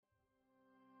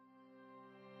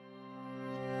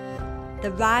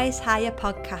The Rise Higher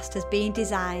podcast has been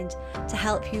designed to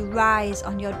help you rise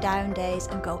on your down days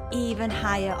and go even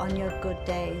higher on your good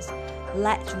days.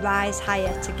 Let's rise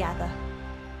higher together.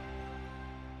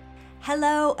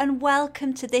 Hello and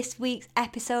welcome to this week's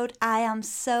episode. I am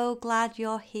so glad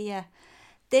you're here.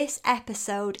 This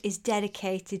episode is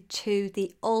dedicated to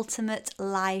the ultimate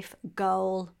life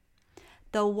goal.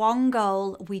 The one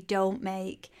goal we don't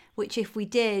make, which if we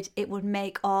did, it would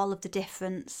make all of the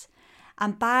difference.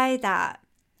 And by that,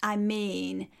 I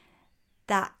mean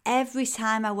that every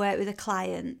time I work with a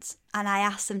client and I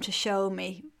ask them to show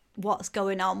me what's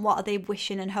going on, what are they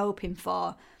wishing and hoping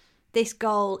for, this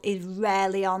goal is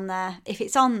rarely on there. If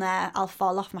it's on there, I'll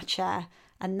fall off my chair,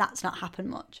 and that's not happened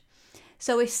much.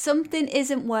 So if something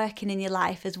isn't working in your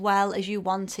life as well as you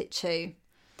want it to,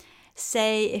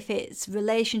 say if it's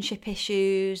relationship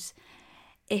issues,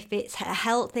 if it's a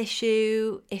health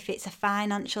issue, if it's a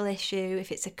financial issue,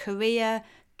 if it's a career,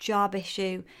 job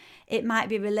issue, it might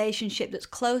be a relationship that's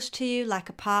close to you, like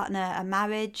a partner, a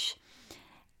marriage.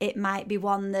 It might be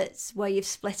one that's where you've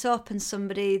split up and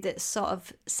somebody that's sort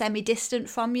of semi-distant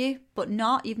from you, but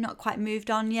you've not quite moved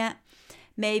on yet.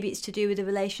 Maybe it's to do with a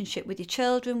relationship with your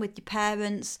children, with your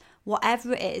parents,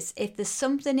 whatever it is. If there's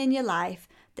something in your life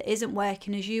that isn't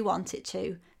working as you want it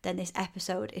to, then this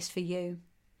episode is for you.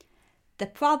 The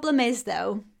problem is,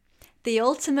 though, the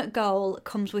ultimate goal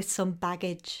comes with some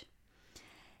baggage.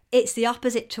 It's the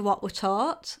opposite to what we're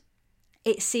taught.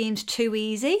 It seems too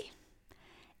easy.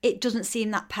 It doesn't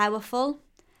seem that powerful,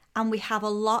 and we have a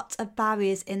lot of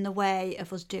barriers in the way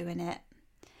of us doing it.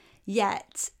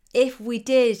 Yet, if we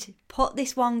did put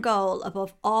this one goal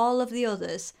above all of the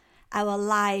others, our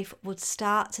life would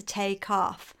start to take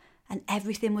off and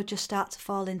everything would just start to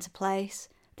fall into place.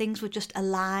 Things would just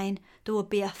align. There would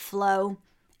be a flow.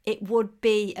 It would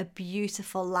be a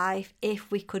beautiful life if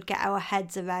we could get our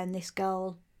heads around this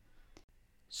goal.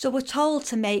 So we're told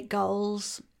to make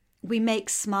goals. We make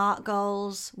SMART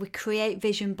goals, we create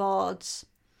vision boards.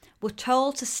 We're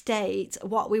told to state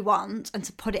what we want and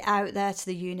to put it out there to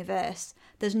the universe.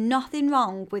 There's nothing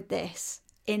wrong with this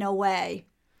in a way.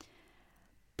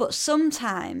 But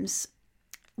sometimes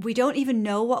we don't even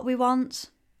know what we want.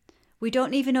 We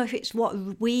don't even know if it's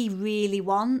what we really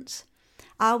want.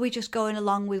 Are we just going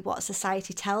along with what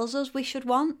society tells us we should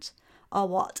want? Or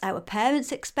what our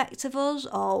parents expect of us,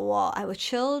 or what our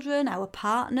children, our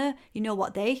partner,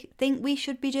 what they think we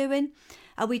should be doing?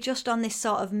 Are we just on this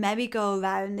sort of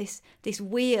merry-go-round, this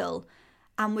wheel,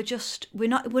 and we're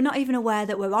not even aware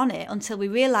that we're on it until we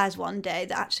realise one day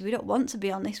that actually we don't want to be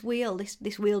on this wheel.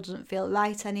 This wheel doesn't feel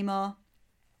right anymore.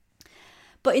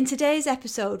 But in today's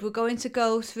episode, we're going to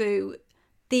go through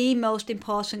the most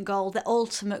important goal, the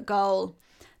ultimate goal,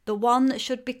 the one that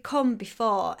should come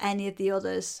before any of the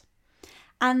others.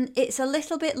 And it's a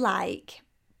little bit like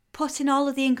putting all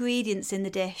of the ingredients in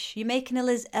the dish. You're making a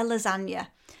lasagna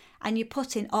and you're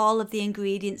putting all of the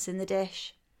ingredients in the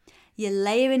dish. You're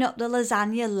layering up the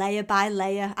lasagna layer by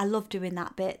layer. I love doing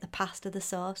that bit, the pasta, the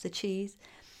sauce, the cheese.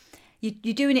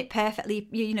 You're doing it perfectly.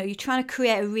 You're trying to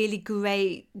create a really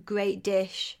great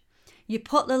dish. You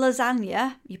put the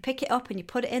lasagna, you pick it up and you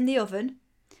put it in the oven.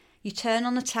 You turn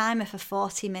on the timer for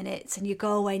 40 minutes and you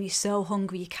go away and you're so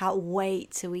hungry you can't wait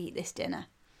to eat this dinner.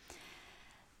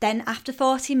 Then after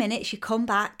 40 minutes you come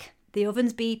back, the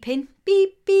oven's beeping,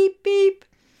 beep, beep, beep.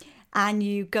 And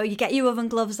you get your oven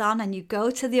gloves on and you go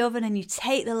to the oven and you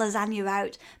take the lasagna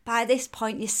out. By this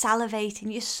point you're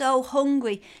salivating, you're so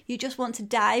hungry, you just want to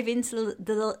dive into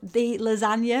the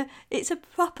lasagna. It's a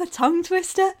proper tongue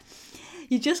twister.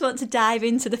 You just want to dive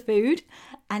into the food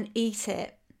and eat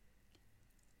it.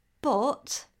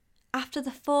 But after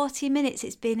the 40 minutes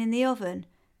it's been in the oven,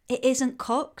 it isn't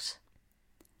cooked.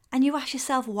 And you ask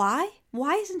yourself, why?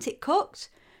 Why isn't it cooked?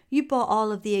 You bought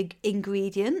all of the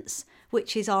ingredients,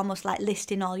 which is almost like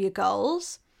listing all your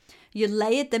goals. You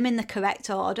layered them in the correct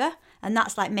order, and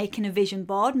that's like making a vision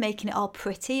board, making it all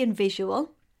pretty and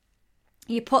visual.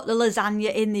 You put the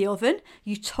lasagna in the oven,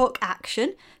 you took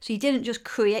action. So you didn't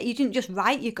just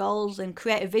write your goals and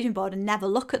create a vision board and never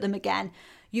look at them again.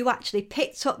 You actually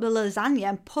picked up the lasagna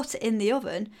and put it in the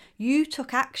oven. You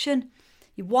took action.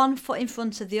 You're one foot in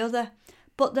front of the other.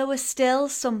 But there was still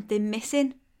something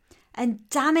missing. And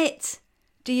damn it,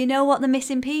 do you know what the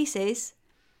missing piece is?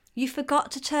 You forgot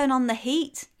to turn on the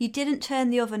heat. You didn't turn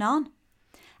the oven on.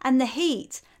 And the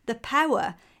heat, the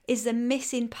power, is the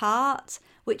missing part,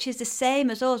 which is the same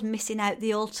as us missing out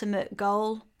the ultimate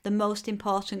goal, the most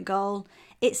important goal.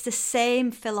 It's the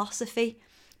same philosophy.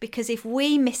 Because if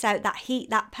we miss out that heat,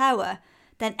 that power,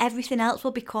 then everything else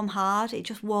will become hard. It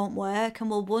just won't work and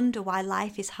we'll wonder why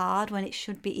life is hard when it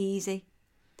should be easy.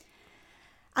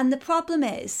 And the problem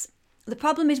is, The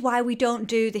problem is why we don't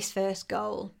do this first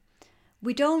goal.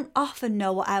 We don't often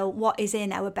know what is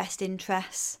in our best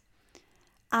interests.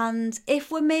 And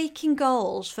if we're making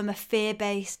goals from a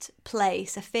fear-based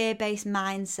place, a fear-based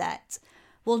mindset,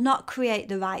 we'll not create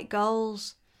the right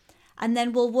goals. And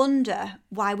then we'll wonder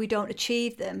why we don't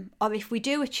achieve them. Or if we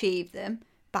do achieve them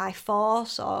by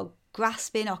force or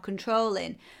grasping or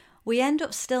controlling, we end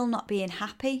up still not being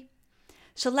happy.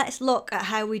 So let's look at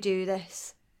how we do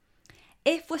this.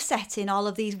 If we're setting all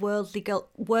of these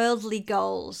worldly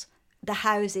goals, the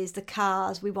houses, the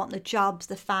cars, we want the jobs,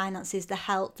 the finances, the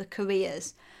health, the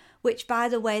careers, which, by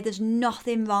the way, there's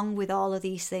nothing wrong with all of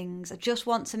these things. I just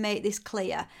want to make this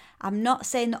clear. I'm not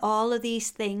saying that all of these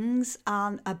things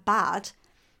are bad.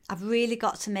 I've really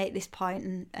got to make this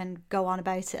point and go on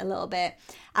about it a little bit.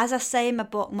 As I say in my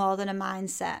book, More Than a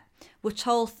Mindset, we're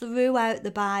told throughout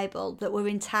the Bible that we're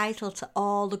entitled to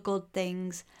all the good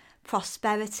things: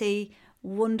 prosperity,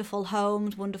 wonderful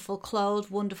homes, wonderful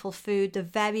clothes, wonderful food, the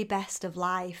very best of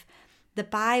life. The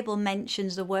Bible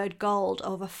mentions the word gold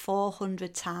over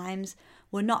 400 times.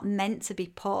 We're not meant to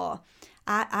be poor.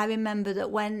 I remember that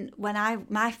when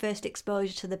my first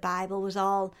exposure to the Bible was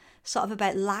all sort of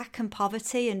about lack and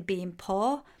poverty and being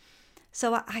poor.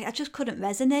 So I just couldn't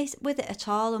resonate with it at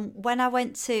all. And when I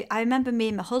remember me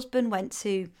and my husband went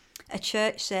to a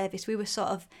church service. We were sort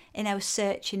of in our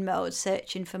searching mode,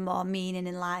 searching for more meaning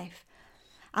in life.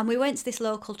 And we went to this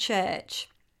local church,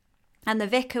 and the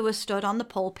vicar was stood on the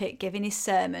pulpit giving his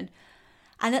sermon.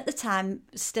 And at the time,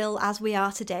 still as we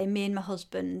are today, me and my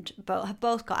husband have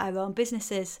both got our own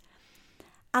businesses.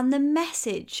 And the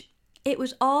message, it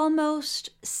was almost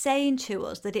saying to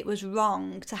us that it was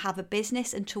wrong to have a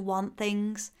business and to want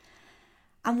things.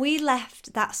 And we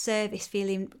left that service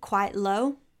feeling quite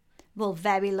low. Well,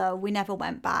 very low. We never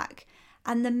went back.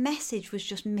 And the message was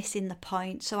just missing the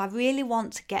point. So I really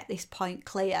want to get this point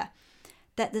clear,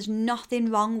 that there's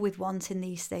nothing wrong with wanting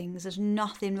these things. There's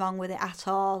nothing wrong with it at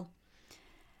all.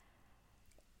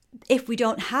 If we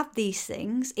don't have these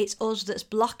things, it's us that's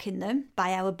blocking them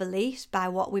by our beliefs, by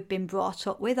what we've been brought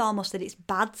up with, almost that it's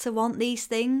bad to want these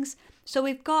things. So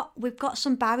we've got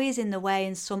some barriers in the way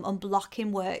and some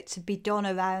unblocking work to be done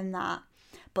around that.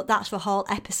 But that's for a whole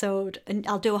episode, and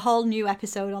I'll do a whole new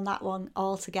episode on that one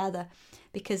altogether,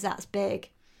 because that's big.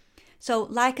 So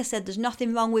like I said, there's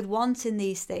nothing wrong with wanting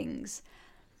these things,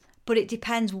 but it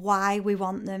depends why we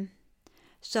want them.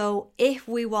 So if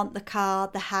we want the car,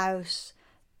 the house,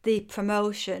 the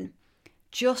promotion,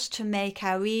 just to make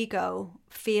our ego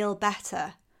feel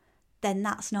better, then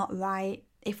that's not right.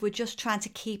 If we're just trying to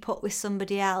keep up with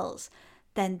somebody else,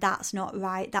 then that's not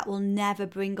right. That will never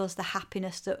bring us the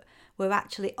happiness that we're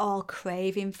actually all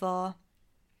craving for.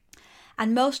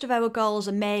 And most of our goals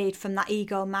are made from that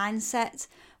ego mindset,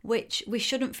 which we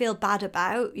shouldn't feel bad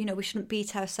about. We shouldn't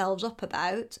beat ourselves up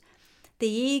about. The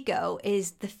ego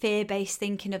is the fear-based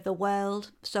thinking of the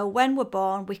world. So when we're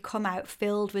born, we come out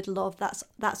filled with love.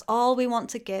 That's all we want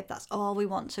to give. That's all we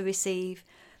want to receive.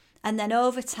 And then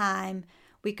over time,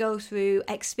 we go through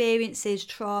experiences,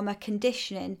 trauma,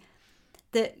 conditioning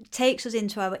that takes us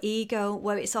into our ego,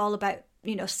 where it's all about,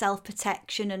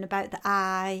 self-protection and about the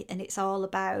I, and it's all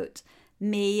about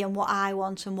me and what I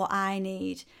want and what I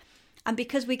need. And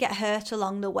because we get hurt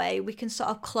along the way, we can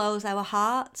sort of close our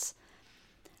hearts.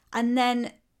 And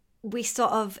then we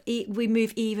we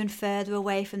move even further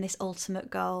away from this ultimate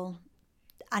goal.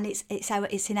 And it's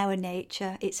in our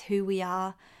nature, it's who we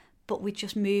are, but we're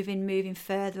just moving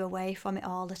further away from it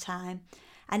all the time.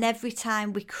 And every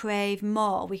time we crave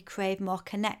more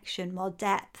connection, more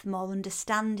depth, more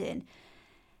understanding.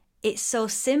 It's so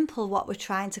simple what we're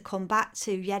trying to come back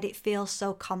to, yet it feels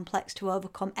so complex to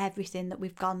overcome everything that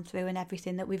we've gone through and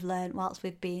everything that we've learned whilst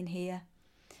we've been here.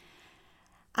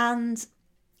 And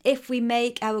if we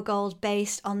make our goals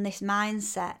based on this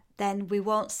mindset, then we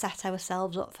won't set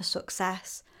ourselves up for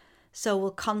success. So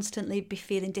we'll constantly be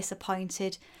feeling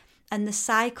disappointed. And the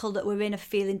cycle that we're in of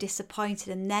feeling disappointed,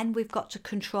 and then we've got to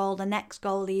control the next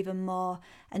goal even more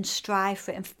and strive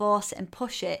for it and force it and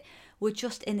push it. We're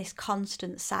just in this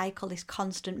constant cycle, this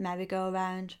constant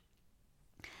merry-go-round.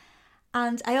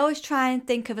 And I always try and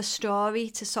think of a story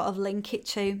to sort of link it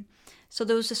to. So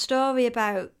there was a story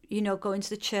about, going to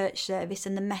the church service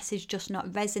and the message just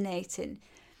not resonating.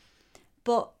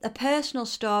 But a personal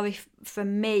story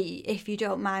from me, if you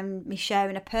don't mind me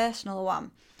sharing a personal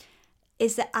one,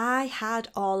 is that I had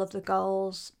all of the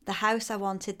goals: the house I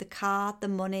wanted, the car, the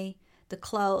money, the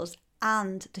clothes,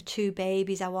 and the 2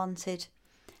 babies I wanted.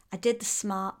 I did the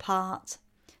smart part.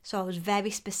 So I was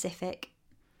very specific.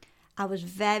 I was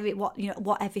very,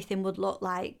 what everything would look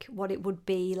like, what it would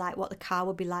be like, what the car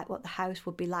would be like, what the house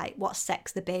would be like, what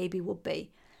sex the baby would be.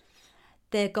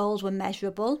 Their goals were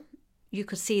measurable. You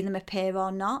could see them appear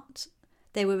or not.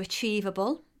 They were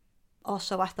achievable, or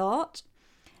so I thought.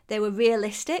 They were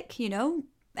realistic,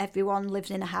 everyone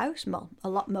lives in a house. Well,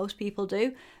 most people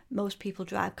do. Most people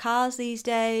drive cars these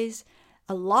days.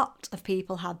 A lot of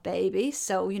people have babies.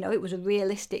 So, it was a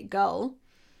realistic goal.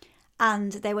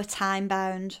 And they were time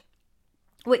bound,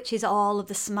 which is all of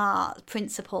the SMART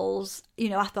principles.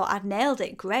 I thought I'd nailed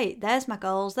it. Great. There's my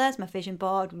goals. There's my vision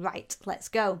board. Right, let's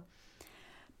go.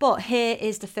 But here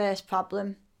is the first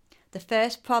problem. The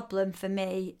first problem for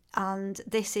me, and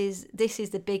this is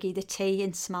the biggie, the T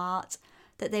in SMART,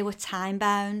 that they were time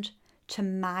bound to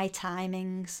my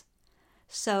timings.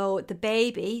 So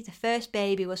the first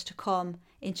baby was to come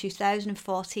in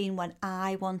 2014 when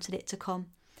I wanted it to come.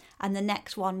 And the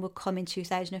next one would come in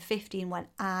 2015 when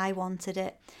I wanted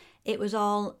it. It was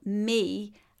all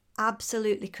me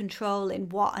absolutely controlling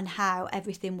what and how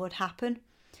everything would happen.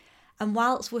 And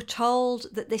whilst we're told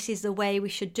that this is the way we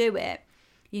should do it,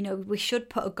 we should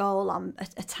put a goal on,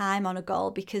 a time on a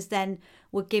goal, because then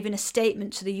we're giving a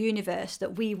statement to the universe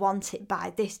that we want it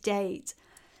by this date.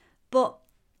 But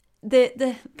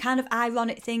the kind of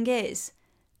ironic thing is,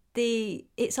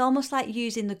 it's almost like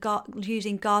using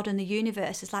God and the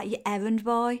universe as like your errand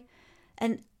boy.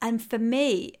 And for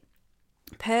me,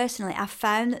 personally, I've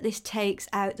found that this takes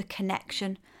out the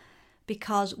connection,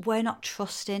 because we're not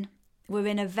trusting. We're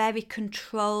in a very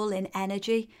controlling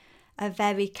energy, a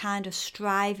very kind of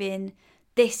striving,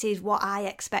 this is what I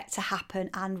expect to happen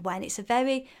and when. It's a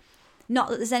very, not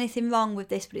that there's anything wrong with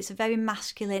this, but it's a very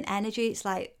masculine energy. It's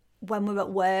like when we're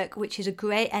at work, which is a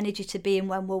great energy to be in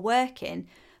when we're working,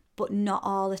 but not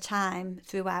all the time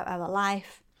throughout our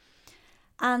life.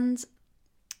 And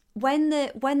when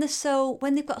they've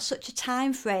got such a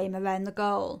time frame around the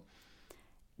goal,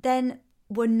 then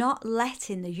we're not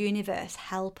letting the universe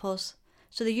help us.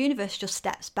 So the universe just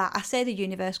steps back. I say the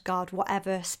universe, God,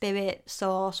 whatever, spirit,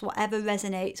 source, whatever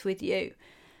resonates with you.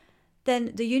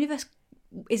 Then the universe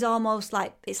is almost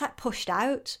like, it's like pushed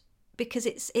out, because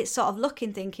it's sort of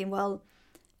looking, thinking, well,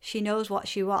 she knows what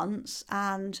she wants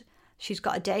and she's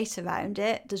got a date around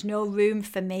it. There's no room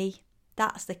for me.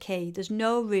 That's the key. There's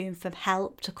no room for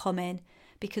help to come in,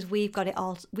 because we've got it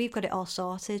all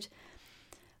sorted.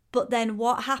 But then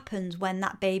what happens when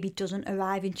that baby doesn't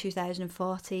arrive in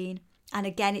 2014? And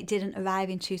again, it didn't arrive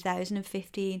in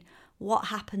 2015. What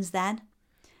happens then?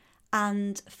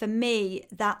 And for me,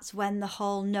 that's when the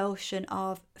whole notion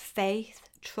of faith,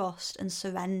 trust and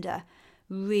surrender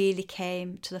really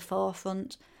came to the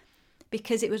forefront.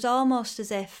 Because it was almost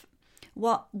as if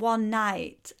one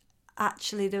night,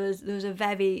 actually, there was a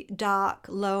very dark,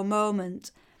 low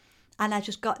moment. And I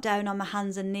just got down on my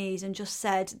hands and knees and just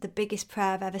said the biggest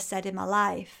prayer I've ever said in my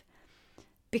life.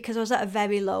 Because I was at a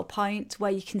very low point where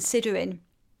you're considering,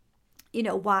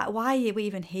 why are you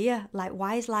even here? Like,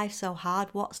 why is life so hard?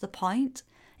 What's the point?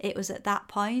 It was at that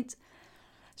point.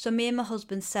 So me and my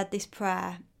husband said this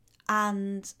prayer,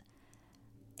 and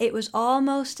it was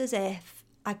almost as if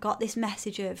I got this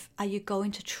message of, are you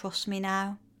going to trust me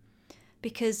now?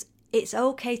 Because it's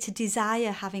okay to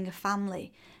desire having a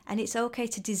family, and it's okay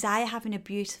to desire having a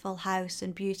beautiful house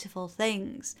and beautiful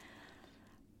things.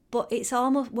 But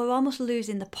we're almost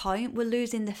losing the point. We're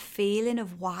losing the feeling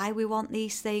of why we want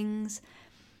these things.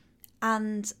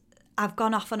 And I've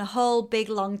gone off on a whole big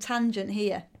long tangent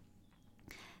here.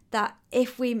 That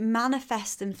if we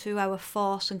manifest them through our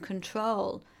force and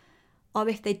control, or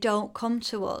if they don't come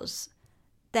to us,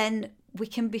 then we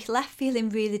can be left feeling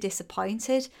really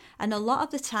disappointed. And a lot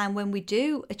of the time when we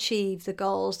do achieve the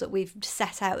goals that we've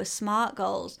set out as SMART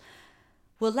goals,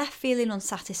 we're left feeling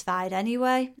unsatisfied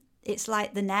anyway. It's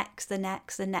like the next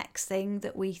thing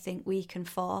that we think we can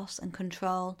force and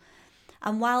control.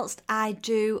 And whilst I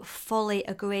do fully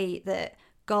agree that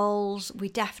goals, we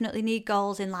definitely need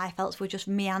goals in life, else we're just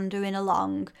meandering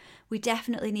along. We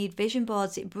definitely need vision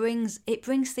boards. It brings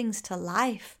things to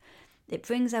life. It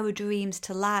brings our dreams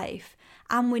to life.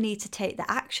 And we need to take the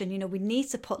action. We need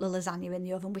to put the lasagna in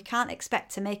the oven. We can't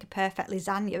expect to make a perfect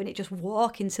lasagna and it just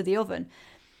walk into the oven.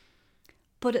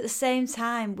 But at the same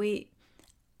time, we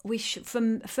should,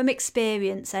 from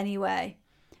experience anyway,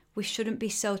 we shouldn't be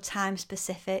so time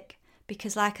specific,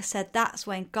 because like I said, that's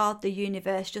when God, the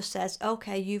universe, just says,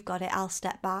 okay, you've got it, I'll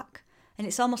step back. And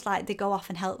it's almost like they go off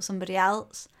and help somebody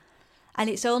else. And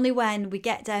it's only when we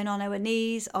get down on our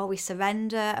knees or we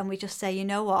surrender and we just say, you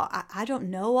know what, I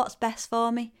don't know what's best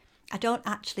for me. I don't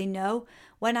actually know.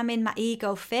 When I'm in my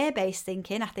ego fear-based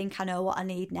thinking, I think I know what I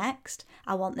need next.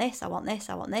 I want this, I want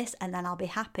this, I want this, and then I'll be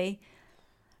happy.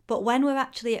 But when we're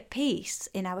actually at peace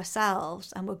in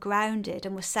ourselves and we're grounded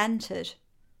and we're centered,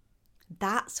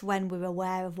 that's when we're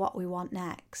aware of what we want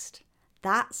next.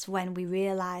 that's when we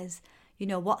realise,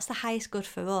 what's the highest good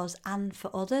for us and for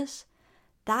others.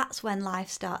 That's when life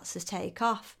starts to take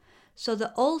off. So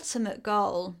the ultimate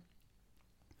goal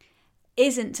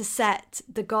isn't to set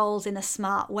the goals in a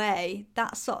smart way.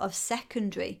 That's sort of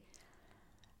secondary.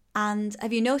 And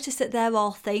have you noticed that they're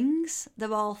all things?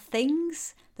 They're all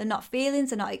things. They're not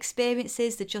feelings, they're not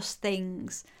experiences, they're just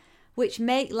things, which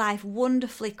make life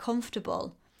wonderfully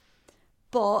comfortable.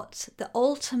 But the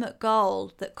ultimate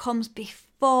goal that comes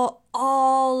before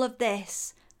all of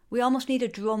this, we almost need a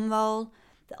drum roll.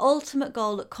 The ultimate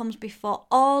goal that comes before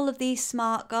all of these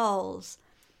smart goals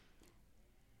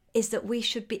is that we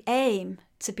should aim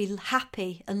to be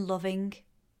happy and loving.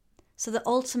 So the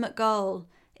ultimate goal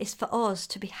is for us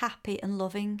to be happy and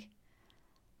loving.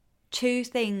 Two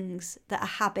things that are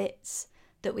habits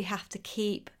that we have to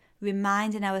keep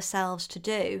reminding ourselves to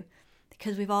do,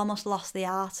 because we've almost lost the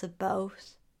art of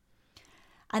both.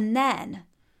 And then,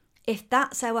 if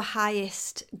that's our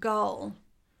highest goal,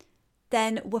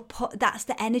 then that's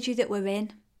the energy that we're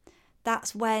in.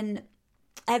 That's when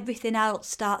everything else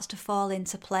starts to fall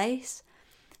into place.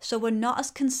 So we're not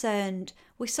as concerned.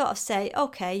 We sort of say,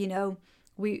 okay,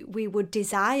 we would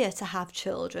desire to have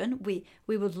children. We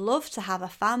would love to have a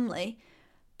family.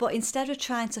 But instead of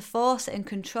trying to force it and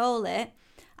control it,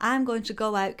 I'm going to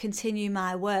go out, continue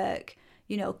my work,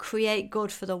 create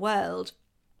good for the world,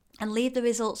 and leave the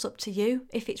results up to you.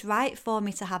 If it's right for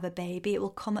me to have a baby, it will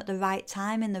come at the right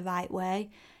time in the right way,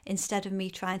 instead of me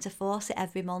trying to force it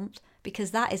every month,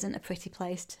 because that isn't a pretty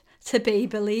place to be,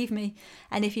 believe me.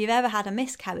 And if you've ever had a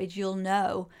miscarriage, you'll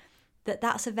know that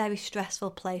that's a very stressful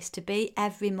place to be,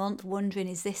 every month wondering,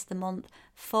 is this the month,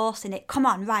 forcing it, come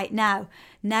on, right now.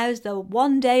 Now's the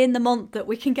one day in the month that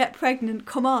we can get pregnant,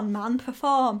 come on, man,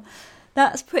 perform.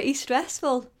 That's pretty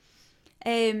stressful.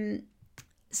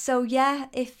 So yeah,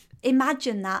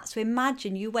 imagine that. So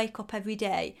imagine you wake up every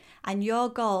day and your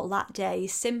goal that day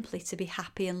is simply to be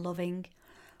happy and loving.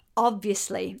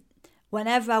 Obviously,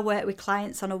 whenever I work with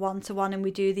clients on a one-to-one and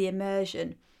we do the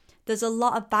immersion, there's a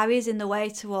lot of barriers in the way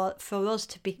for us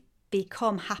to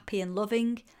become happy and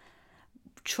loving.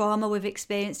 Trauma we've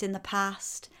experienced in the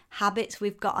past, habits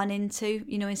we've gotten into.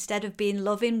 Instead of being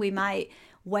loving, we might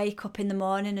wake up in the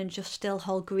morning and just still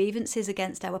hold grievances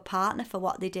against our partner for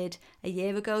what they did a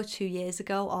year ago, 2 years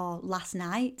ago, or last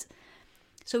night.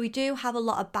 So we do have a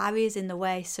lot of barriers in the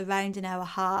way surrounding our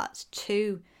hearts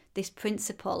to this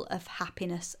principle of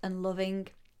happiness and loving.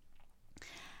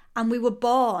 And we were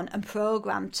born and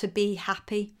programmed to be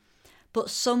happy. But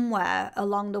somewhere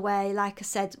along the way, like I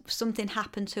said, something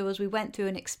happened to us, we went through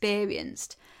and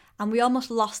experienced, and we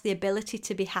almost lost the ability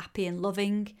to be happy and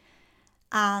loving.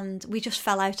 And we just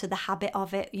fell out of the habit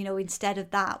of it. Instead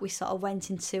of that, we sort of went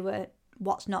into a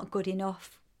what's not good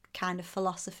enough kind of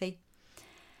philosophy.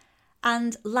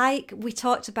 And like we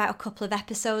talked about a couple of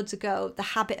episodes ago, the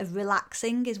habit of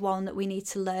relaxing is one that we need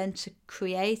to learn to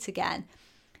create again.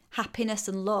 Happiness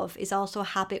and love is also a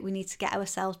habit we need to get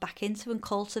ourselves back into and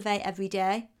cultivate every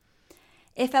day.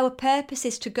 If our purpose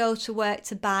is to go to work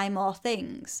to buy more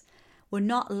things, we're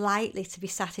not likely to be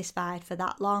satisfied for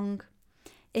that long.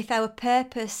 If our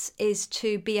purpose is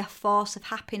to be a force of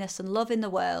happiness and love in the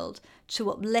world,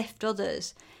 to uplift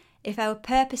others, if our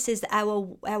purpose is that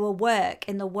our work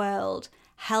in the world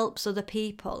helps other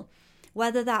people,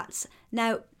 whether that's...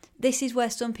 Now, this is where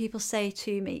some people say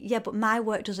to me, yeah, but my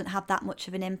work doesn't have that much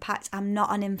of an impact. I'm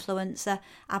not an influencer.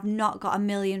 I've not got 1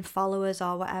 million followers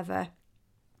or whatever.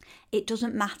 It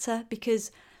doesn't matter,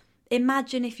 because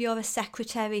imagine if you're a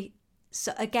secretary.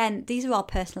 So again, these are all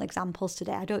personal examples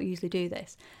today. I don't usually do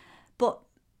this. But,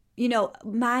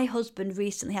 my husband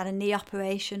recently had a knee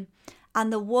operation,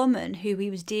 and the woman who he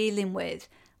was dealing with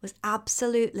was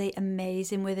absolutely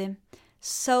amazing with him.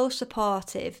 So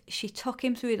supportive. She took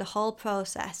him through the whole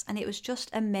process, and it was just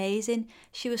amazing.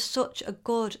 She was such a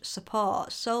good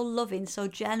support, so loving, so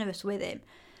generous with him.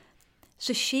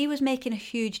 So she was making a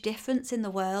huge difference in the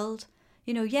world.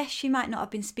 Yes, she might not have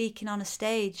been speaking on a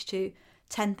stage to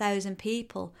 10,000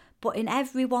 people, but in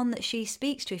everyone that she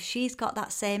speaks to, if she's got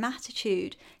that same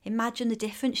attitude, imagine the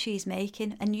difference she's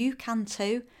making, and you can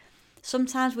too.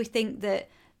 Sometimes we think that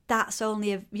that's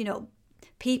only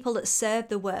people that serve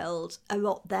the world are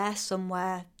up there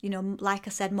somewhere, like I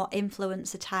said, more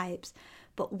influencer types.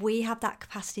 But we have that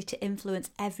capacity to influence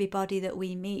everybody that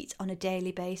we meet on a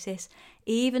daily basis,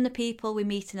 even the people we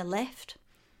meet in a lift,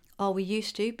 or we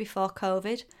used to before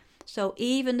COVID. So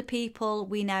even the people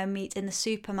we now meet in the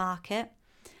supermarket,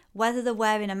 whether they're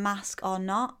wearing a mask or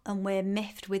not, and we're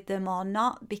miffed with them or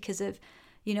not because of,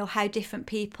 how different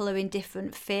people are in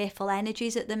different fearful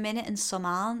energies at the minute and some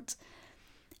aren't.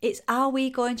 It's, are we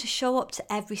going to show up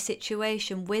to every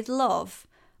situation with love,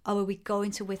 or are we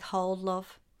going to withhold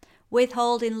love?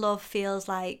 Withholding love feels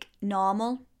like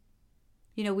normal.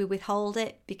 You know, we withhold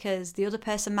it because the other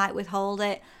person might withhold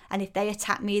it, and if they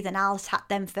attack me, then I'll attack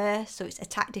them first. So it's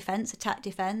attack, defense, attack,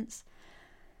 defense.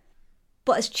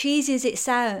 But as cheesy as it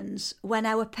sounds, when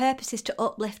our purpose is to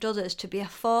uplift others, to be a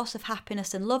force of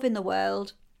happiness and love in the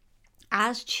world,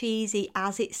 as cheesy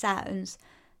as it sounds,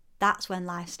 that's when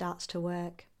life starts to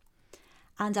work.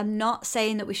 And I'm not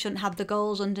saying that we shouldn't have the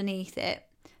goals underneath it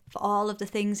for all of the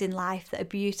things in life that are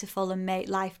beautiful and make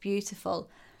life beautiful,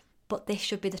 but this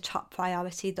should be the top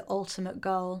priority, the ultimate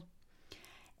goal.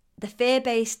 The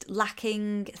fear-based,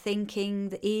 lacking thinking,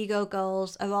 the ego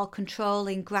goals are all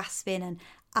controlling, grasping, and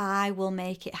I will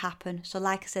make it happen. So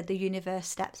like I said, the universe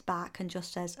steps back and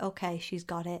just says, okay, she's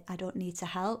got it. I don't need to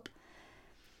help.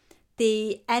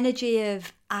 The energy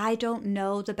of, I don't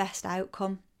know the best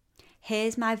outcome.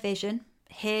 Here's my vision.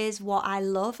 Here's what I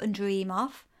love and dream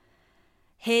of.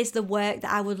 Here's the work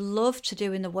that I would love to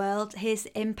do in the world. Here's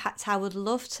the impact I would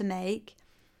love to make.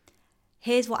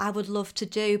 Here's what I would love to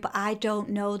do, but I don't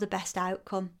know the best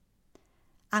outcome.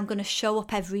 I'm going to show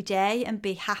up every day and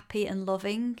be happy and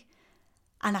loving.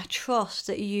 And I trust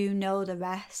that you know the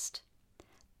rest.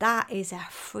 That is a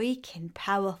freaking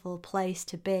powerful place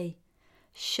to be.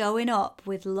 Showing up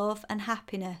with love and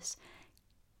happiness,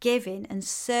 giving and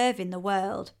serving the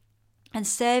world. And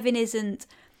serving isn't,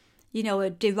 you know, a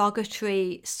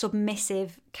derogatory,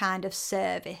 submissive kind of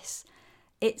service.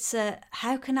 It's a,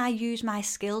 how can I use my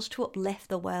skills to uplift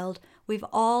the world? We've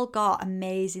all got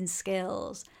amazing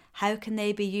skills. How can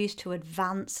they be used to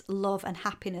advance love and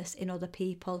happiness in other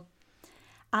people?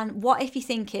 And what if you're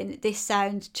thinking, this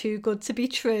sounds too good to be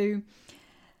true?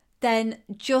 Then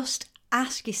just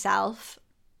ask yourself,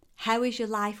 how is your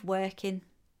life working?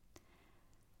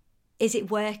 Is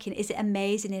it working? Is it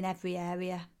amazing in every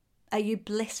area? Are you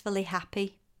blissfully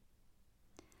happy?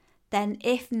 Then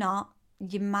if not,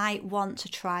 you might want to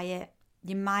try it.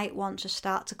 You might want to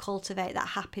start to cultivate that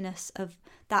happiness, of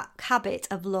that habit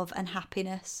of love and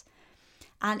happiness.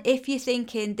 And if you're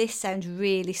thinking, this sounds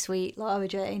really sweet, Laura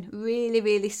Jane, really,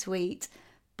 really sweet,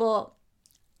 but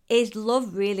is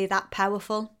love really that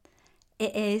powerful?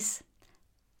 It is.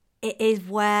 It is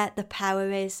where the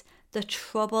power is. The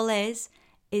trouble is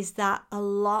that a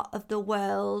lot of the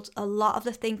world, a lot of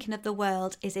the thinking of the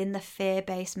world is in the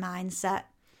fear-based mindset.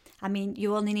 I mean,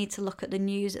 you only need to look at the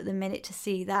news at the minute to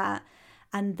see that.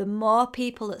 And the more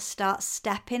people that start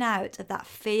stepping out of that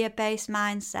fear-based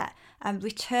mindset and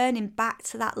returning back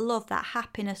to that love, that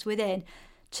happiness within,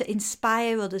 to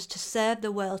inspire others, to serve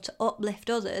the world, to uplift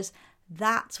others,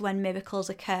 that's when miracles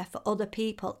occur for other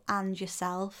people and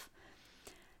yourself.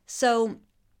 So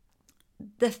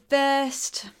the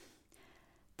first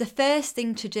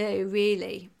thing to do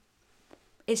really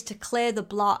is to clear the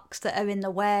blocks that are in the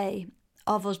way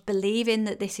of us believing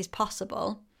that this is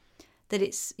possible. That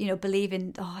it's, you know,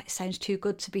 believing, oh, it sounds too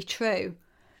good to be true.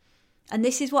 And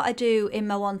this is what I do in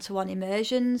my one-to-one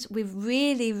immersions. We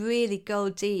really, really go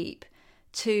deep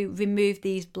to remove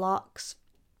these blocks.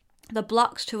 The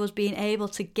blocks to us being able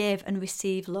to give and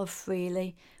receive love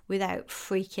freely without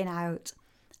freaking out.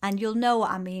 And you'll know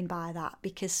what I mean by that,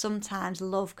 because sometimes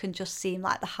love can just seem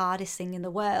like the hardest thing in the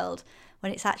world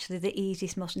when it's actually the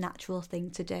easiest, most natural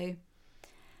thing to do.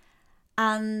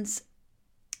 And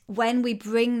when we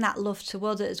bring that love to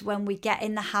others, when we get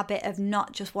in the habit of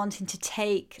not just wanting to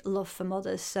take love from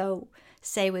others, so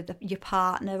say with your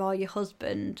partner or your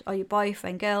husband or your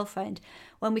boyfriend, girlfriend,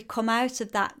 when we come out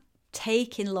of that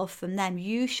taking love from them,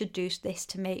 you should do this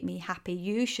to make me happy,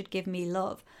 you should give me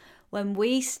love. When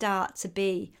we start to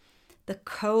be the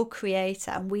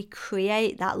co-creator and we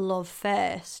create that love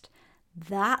first,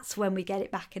 that's when we get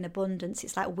it back in abundance.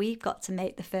 It's like we've got to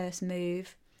make the first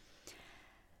move.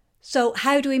 So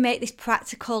how do we make this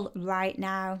practical right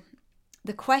now?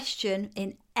 The question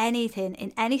in anything,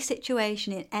 in any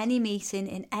situation, in any meeting,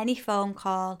 in any phone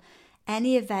call,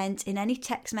 any event, in any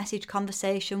text message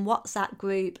conversation, WhatsApp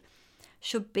group,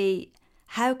 should be,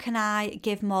 how can I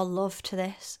give more love to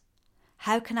this?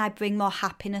 How can I bring more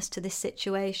happiness to this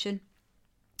situation?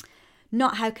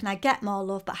 Not how can I get more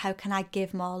love, but how can I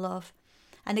give more love?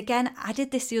 And again, I did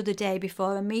this the other day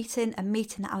before a meeting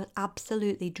that I was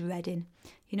absolutely dreading.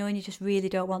 You know, when you just really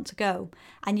don't want to go,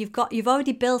 and you've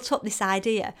already built up this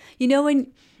idea.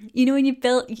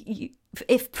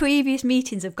 If previous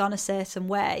meetings have gone a certain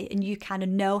way, and you kind of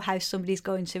know how somebody's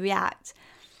going to react,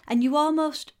 and you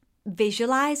almost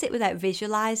visualize it without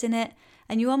visualizing it,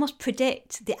 and you almost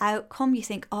predict the outcome. You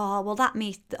think, oh, well,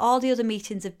 all the other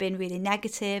meetings have been really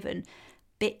negative and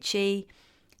bitchy,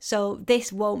 so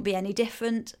this won't be any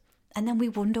different. And then we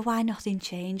wonder why nothing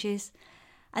changes.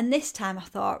 And this time I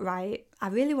thought, right, I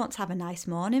really want to have a nice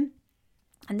morning.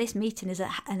 And this meeting is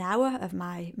an hour of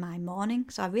my morning.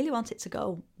 So I really want it to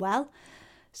go well.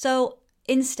 So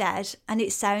instead, and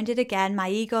it sounded again, my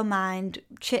ego mind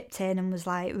chipped in and was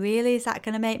like, really, is that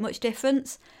going to make much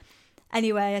difference?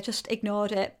 Anyway, I just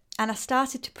ignored it. And I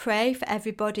started to pray for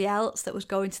everybody else that was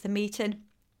going to the meeting.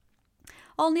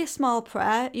 Only a small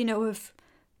prayer, of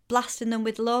blasting them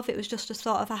with love. It was just a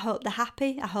sort of, I hope they're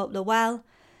happy. I hope they're well.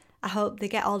 I hope they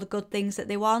get all the good things that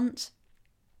they want.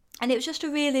 And it was just a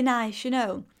really nice,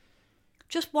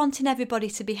 just wanting everybody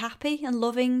to be happy and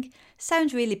loving.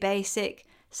 Sounds really basic,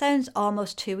 sounds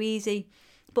almost too easy.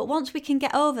 But once we can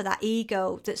get over that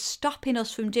ego that's stopping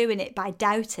us from doing it by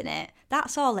doubting it,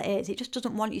 that's all it is. It just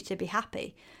doesn't want you to be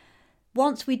happy.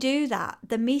 Once we do that,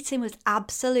 the meeting was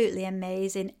absolutely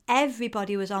amazing.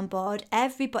 Everybody was on board.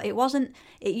 It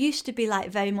used to be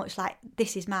very much like,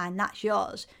 this is mine, that's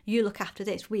yours. You look after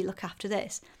this, we look after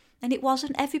this. And it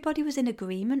wasn't. Everybody was in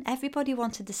agreement. Everybody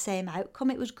wanted the same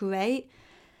outcome. It was great.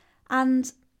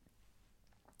 And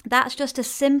that's just a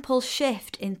simple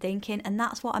shift in thinking. And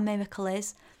that's what a miracle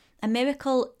is. A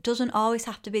miracle doesn't always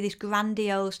have to be this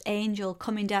grandiose angel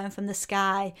coming down from the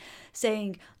sky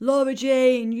saying, Laura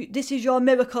Jane, this is your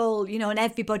miracle, and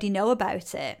everybody know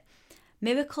about it.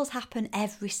 Miracles happen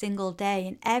every single day,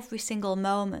 in every single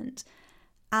moment.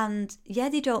 And yeah,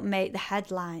 they don't make the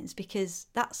headlines because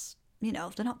that's, they're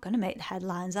not going to make the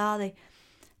headlines, are they?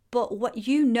 But what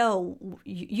you know.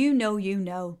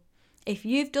 If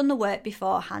you've done the work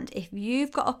beforehand, if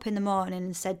you've got up in the morning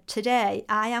and said, today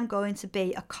I am going to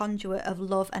be a conduit of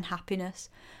love and happiness,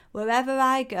 wherever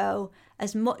I go,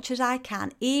 as much as I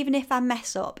can, even if I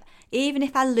mess up, even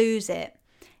if I lose it,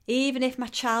 even if my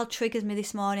child triggers me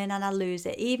this morning and I lose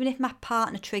it, even if my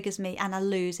partner triggers me and I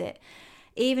lose it,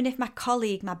 even if my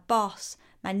colleague, my boss,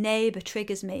 my neighbour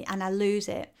triggers me and I lose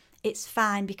it, it's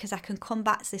fine because I can come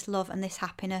back to this love and this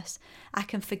happiness. I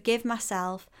can forgive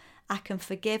myself. I can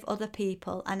forgive other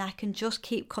people, and I can just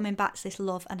keep coming back to this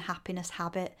love and happiness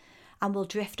habit, and we'll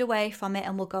drift away from it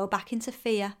and we'll go back into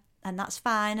fear, and that's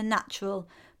fine and natural,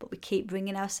 but we keep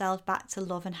bringing ourselves back to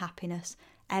love and happiness.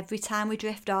 Every time we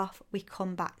drift off, we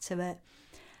come back to it,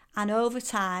 and over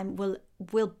time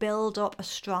we'll build up a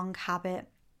strong habit,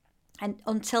 and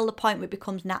until the point where it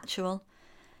becomes natural.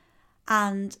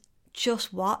 And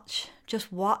just watch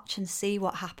and see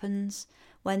what happens.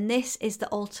 When this is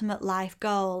the ultimate life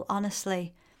goal,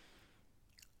 honestly,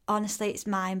 it's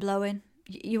mind-blowing.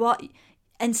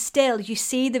 And still you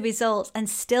see the results and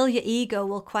still your ego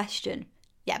will question,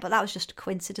 yeah, but that was just a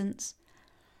coincidence.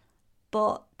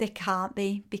 But they can't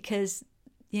be, because,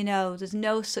 there's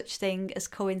no such thing as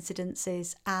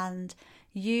coincidences, and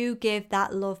you give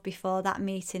that love before that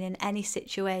meeting in any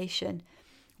situation.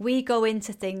 We go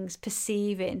into things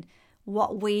perceiving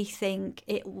what we think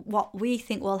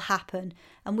will happen,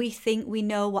 and we think we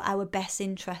know what our best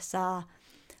interests are.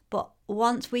 But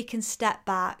once we can step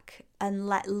back and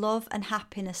let love and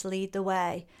happiness lead the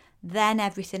way, then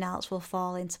everything else will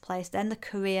fall into place. Then the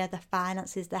career, the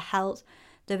finances, the health,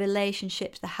 the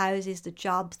relationships, the houses, the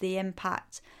jobs, the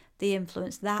impact, the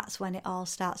influence, that's when it all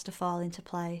starts to fall into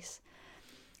place.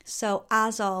 So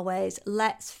as always,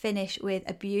 let's finish with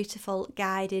a beautiful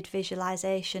guided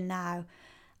visualization now.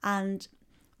 And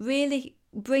really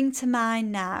bring to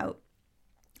mind now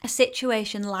a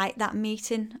situation like that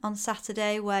meeting on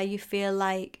Saturday where you feel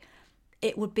like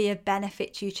it would be of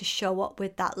benefit to you to show up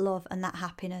with that love and that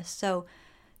happiness. So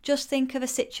just think of a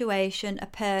situation, a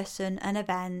person, an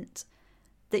event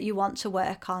that you want to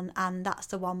work on, and that's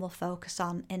the one we'll focus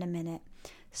on in a minute.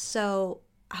 So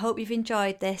I hope you've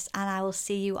enjoyed this, and I will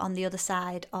see you on the other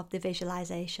side of the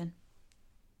visualization.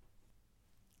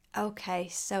 Okay,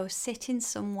 so sitting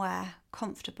somewhere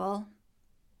comfortable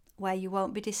where you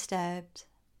won't be disturbed.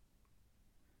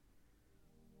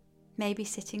 Maybe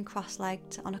sitting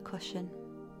cross-legged on a cushion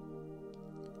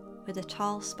with a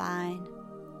tall spine,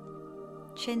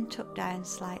 chin tucked down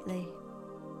slightly,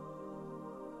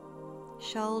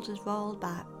 shoulders rolled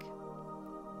back,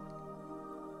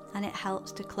 and it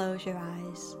helps to close your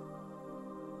eyes.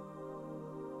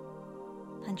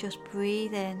 And just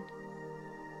breathe in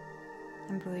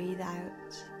and breathe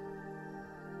out.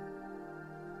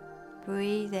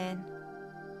 Breathe in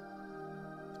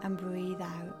and breathe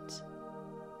out.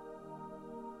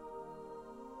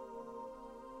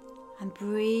 And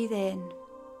breathe in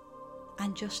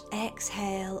and just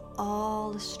exhale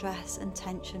all the stress and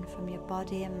tension from your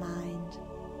body and mind.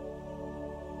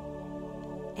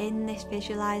 In this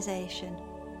visualization,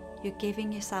 you're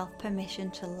giving yourself permission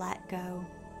to let go.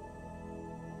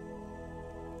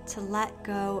 to let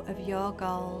go of your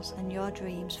goals and your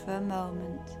dreams for a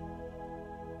moment,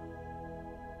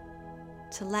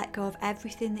 to let go of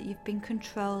everything that you've been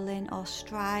controlling or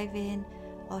striving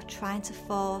or trying to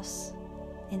force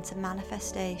into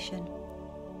manifestation.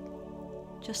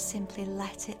 Just simply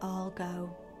let it all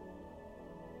go.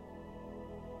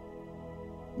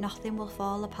 Nothing will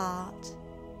fall apart.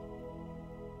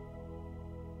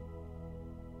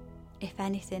 If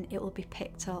anything, it will be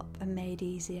picked up and made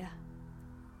easier.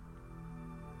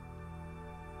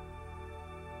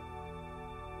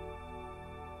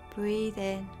 Breathe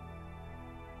in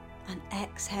and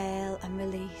exhale and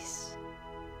release.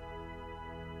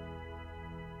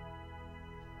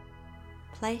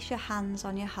 Place your hands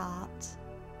on your heart,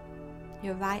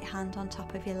 your right hand on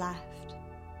top of your left,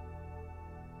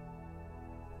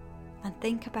 and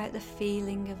think about the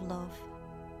feeling of love.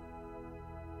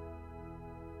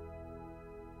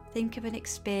 Think of an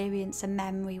experience, a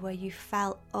memory where you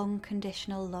felt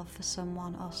unconditional love for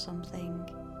someone or something.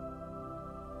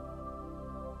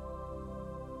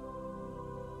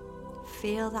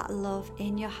 Feel that love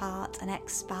in your heart and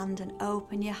expand and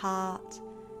open your heart,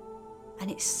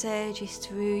 and it surges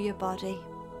through your body.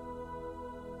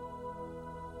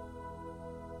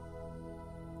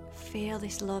 Feel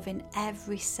this love in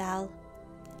every cell,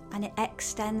 and it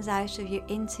extends out of you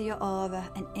into your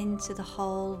aura and into the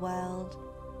whole world.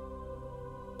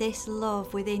 This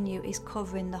love within you is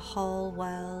covering the whole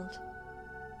world.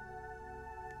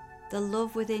 The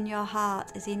love within your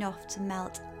heart is enough to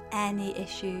melt any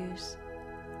issues.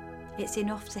 It's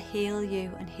enough to heal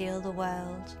you and heal the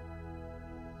world.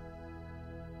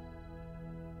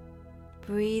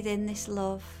 Breathe in this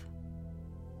love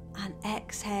and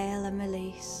exhale and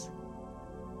release.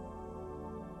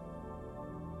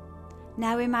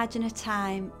 Now imagine a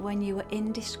time when you were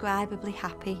indescribably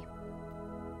happy.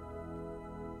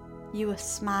 You were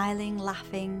smiling,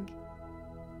 laughing.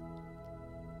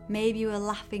 Maybe you were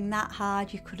laughing that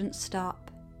hard you couldn't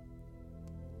stop.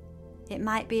 It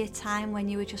might be a time when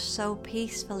you were just so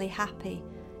peacefully happy,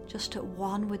 just at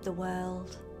one with the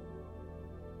world.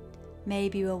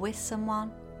 Maybe you were with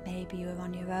someone, maybe you were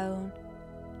on your own.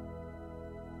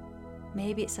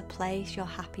 Maybe it's a place, your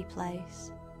happy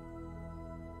place.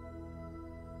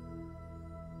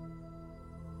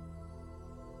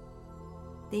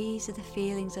 These are the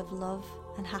feelings of love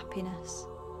and happiness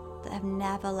that have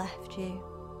never left you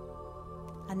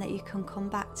and that you can come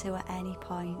back to at any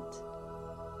point.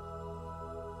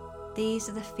 These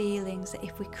are the feelings that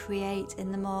if we create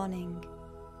in the morning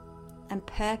and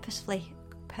purposefully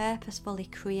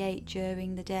create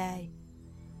during the day,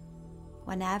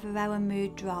 whenever our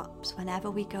mood drops, whenever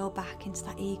we go back into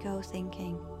that ego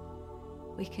thinking,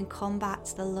 we can come back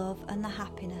to the love and the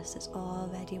happiness that's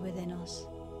already within us.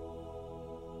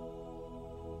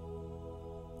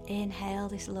 Inhale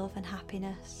this love and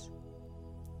happiness,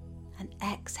 and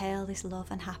exhale this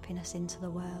love and happiness into the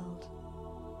world.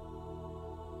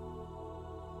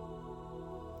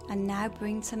 And now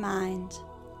bring to mind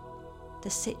the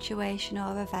situation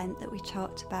or event that we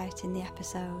talked about in the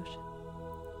episode.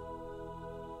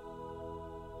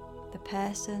 The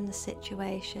person, the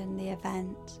situation, the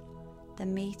event, the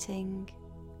meeting,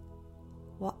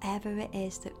 whatever it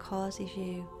is that causes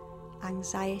you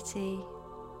anxiety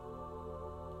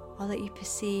or that you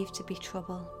perceive to be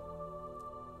trouble.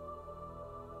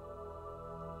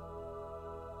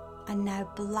 And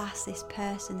now blast this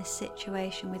person, this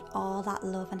situation with all that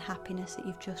love and happiness that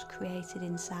you've just created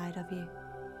inside of you.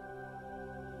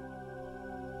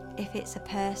 If it's a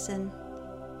person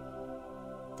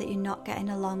that you're not getting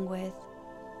along with,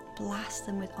 blast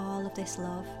them with all of this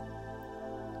love.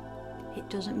 It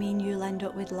doesn't mean you'll end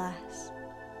up with less.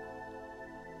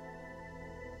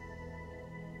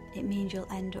 It means you'll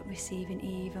end up receiving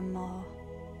even more.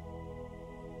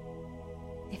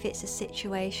 If it's a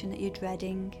situation that you're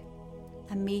dreading,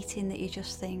 a meeting that you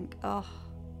just think, oh,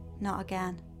 not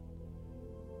again,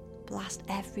 blast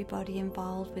everybody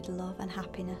involved with love and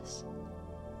happiness.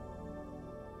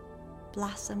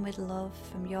 Blast them with love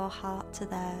from your heart to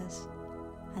theirs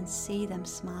and see them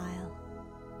smile.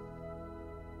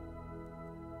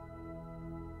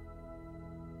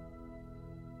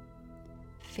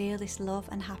 Feel this love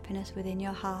and happiness within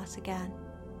your heart again.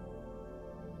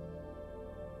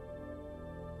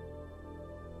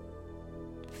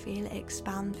 Feel it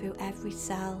expand through every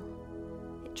cell.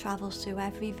 It travels through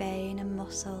every vein and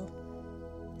muscle,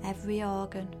 every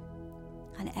organ,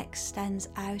 and it extends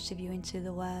out of you into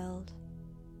the world.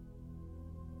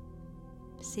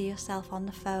 See yourself on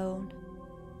the phone,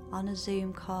 on a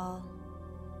Zoom call,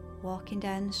 walking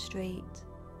down the street,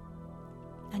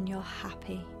 and you're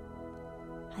happy,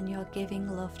 and you're giving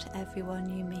love to everyone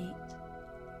you meet.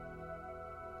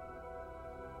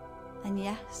 And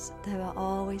yes, there are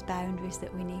always boundaries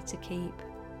that we need to keep.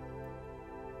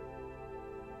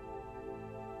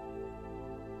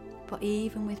 But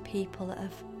even with people that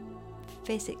have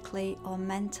physically or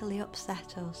mentally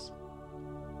upset us,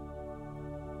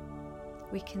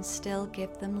 we can still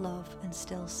give them love and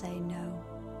still say no.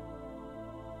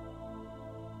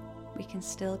 We can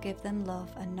still give them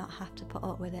love and not have to put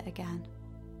up with it again.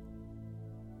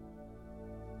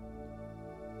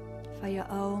 For your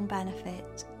own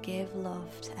benefit, give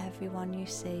love to everyone you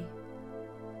see,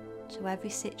 to every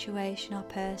situation or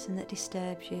person that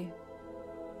disturbs you,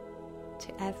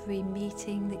 to every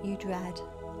meeting that you dread.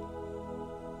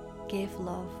 Give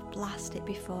love, blast it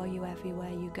before you everywhere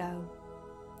you go.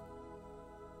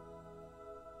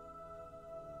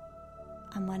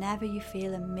 And whenever you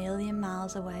feel 1,000,000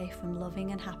 miles away from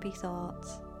loving and happy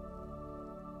thoughts,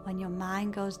 when your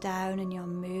mind goes down and your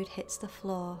mood hits the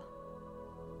floor,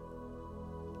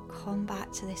 come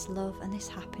back to this love and this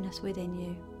happiness within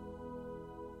you.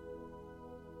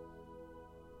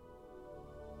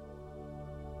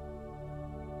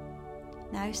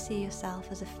 Now see yourself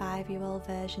as a 5-year-old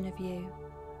version of you.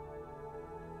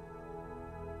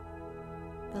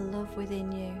 The love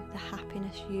within you, the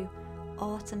happiness you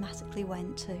automatically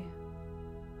went to.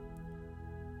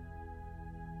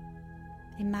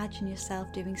 Imagine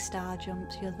yourself doing star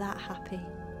jumps. You're that happy.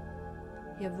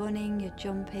 You're running, you're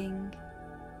jumping,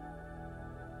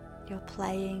 you're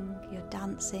playing, you're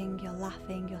dancing, you're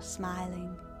laughing, you're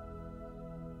smiling.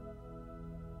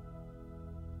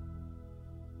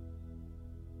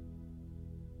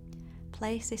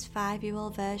 Place this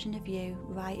 5-year-old version of you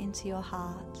right into your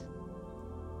heart.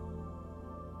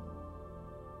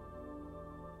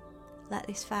 Let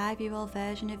this 5-year-old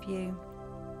version of you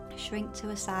shrink to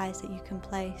a size that you can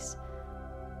place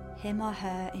him or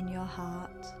her in your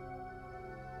heart.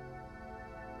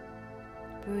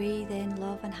 Breathe in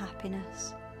love and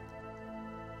happiness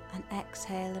and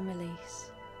exhale and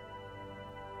release.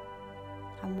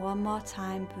 And one more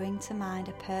time, bring to mind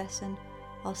a person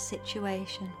or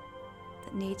situation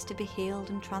that needs to be healed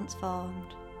and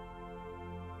transformed.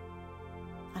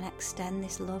 And extend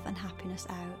this love and happiness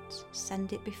out.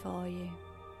 Send it before you.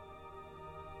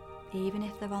 Even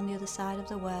if they're on the other side of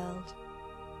the world,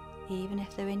 even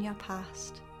if they're in your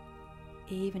past,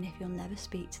 even if you'll never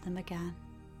speak to them again.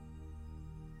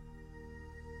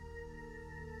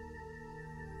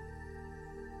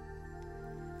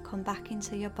 Come back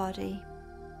into your body.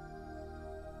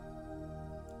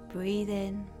 Breathe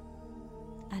in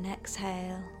and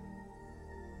exhale.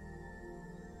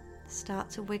 Start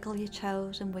to wiggle your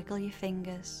toes and wiggle your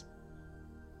fingers.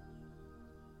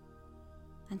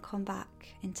 And come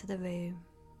back into the room.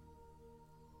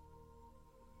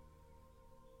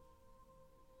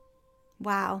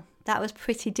 Wow, that was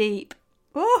pretty deep.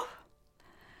 Oh,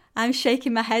 I'm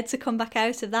shaking my head to come back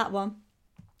out of that one.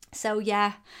 So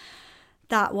yeah,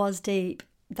 that was deep.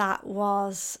 That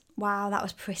was, wow, that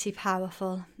was pretty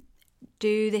powerful.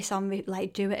 Do this on,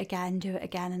 do it again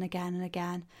and again and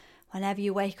again. Whenever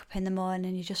you wake up in the morning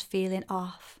and you're just feeling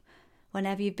off,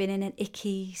 whenever you've been in an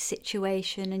icky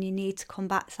situation and you need to come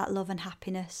back to that love and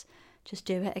happiness, just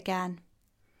do it again.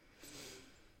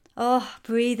 Oh,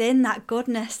 breathe in that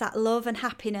goodness, that love and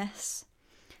happiness.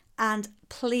 And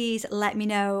please let me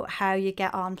know how you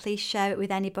get on. Please share it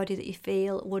with anybody that you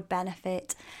feel would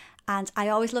benefit. And I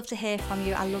always love to hear from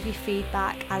you. I love your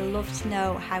feedback. I love to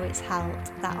know how it's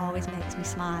helped. That always makes me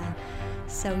smile.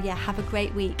 So yeah, have a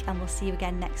great week and we'll see you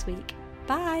again next week.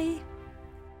 Bye.